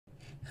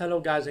Hello,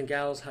 guys and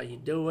gals. How you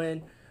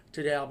doing?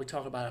 Today I'll be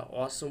talking about an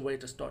awesome way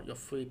to start your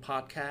free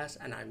podcast,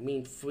 and I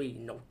mean free.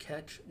 No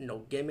catch, no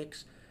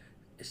gimmicks.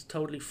 It's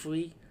totally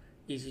free,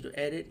 easy to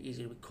edit,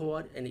 easy to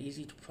record, and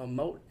easy to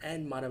promote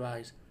and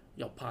monetize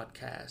your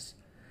podcast.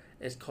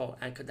 It's called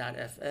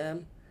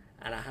Anchor.fm,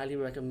 and I highly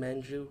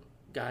recommend you,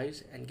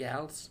 guys and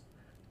gals,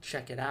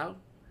 check it out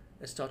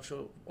and start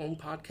your own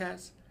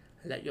podcast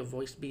and let your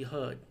voice be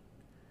heard.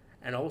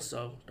 And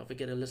also, don't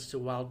forget to listen to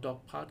Wild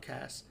Dog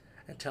Podcast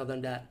and tell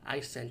them that I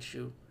sent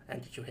you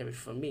and that you hear it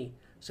from me.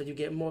 So you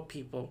get more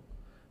people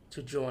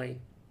to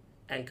join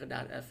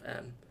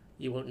Anchor.fm.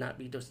 You will not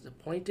be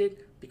disappointed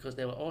because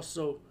they will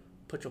also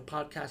put your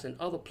podcast in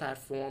other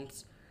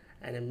platforms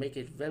and then make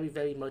it very,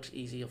 very much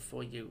easier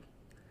for you.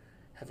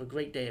 Have a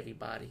great day,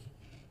 everybody.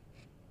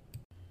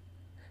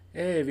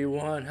 Hey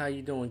everyone, how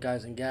you doing,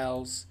 guys and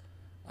gals?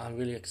 I'm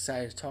really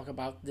excited to talk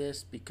about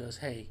this because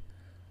hey,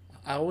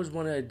 I always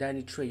wanted a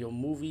Danny Trejo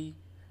movie,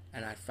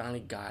 and I finally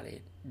got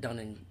it done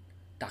in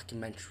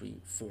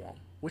documentary form,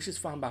 which is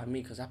fine by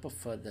me because I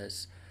prefer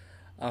this.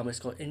 It's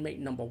called Inmate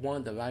Number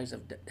One: The Rise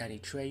of Danny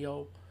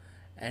Trejo,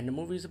 and the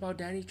movie is about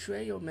Danny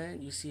Trejo.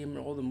 Man, you see him in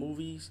all the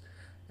movies,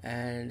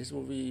 and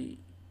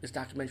this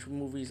documentary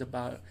movie is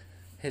about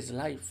his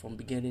life from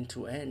beginning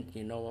to end.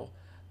 You know,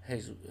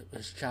 his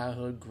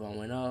childhood,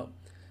 growing up,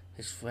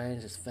 his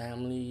friends, his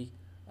family,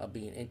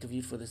 being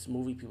interviewed for this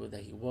movie, people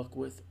that he worked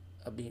with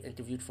being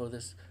interviewed for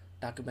this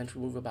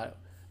documentary movie about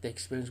the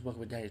experience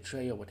working with Danny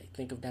Trejo, what they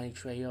think of Danny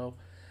Trejo,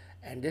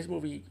 and this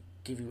movie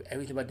give you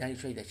everything about Danny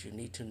Trejo that you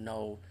need to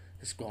know: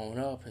 his growing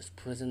up, his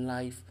prison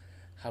life,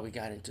 how he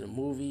got into the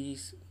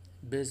movies,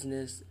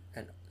 business,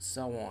 and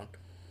so on.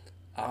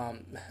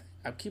 Um,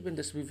 I'm keeping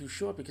this review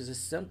short because it's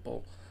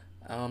simple.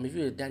 If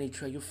you're a Danny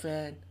Trejo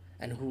fan,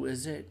 and who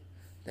is it,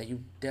 then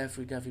you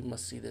definitely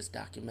must see this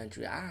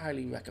documentary. I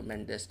highly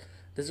recommend this.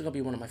 This is gonna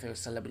be one of my favorite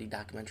celebrity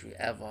documentary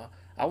ever.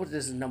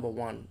 This is number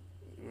one,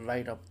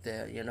 right up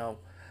there, you know.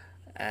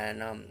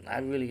 And I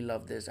really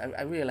love this.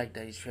 I really like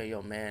Danny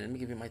Trejo, man. Let me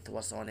give you my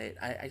thoughts on it.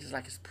 I just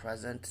like his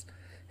presence,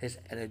 his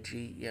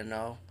energy, you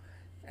know.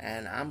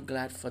 And I'm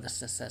glad for the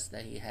success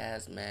that he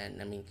has, man.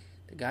 I mean,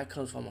 the guy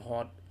comes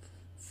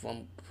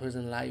from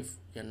prison life,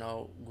 you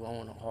know,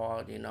 growing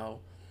hard, you know,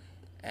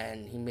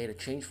 and he made a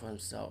change for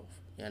himself,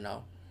 you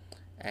know.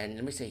 And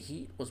let me say,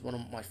 Heat was one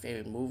of my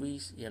favorite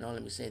movies, you know,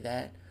 let me say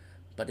that.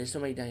 But there's so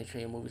many Danny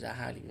Trejo movies I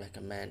highly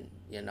recommend,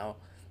 you know,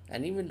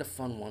 and even the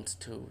fun ones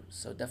too.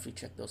 So definitely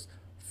check those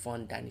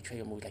fun Danny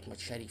Trejo movies like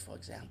Machete, for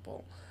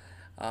example.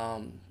 I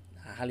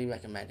highly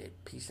recommend it.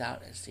 Peace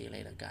out and see you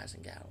later, guys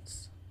and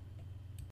gals.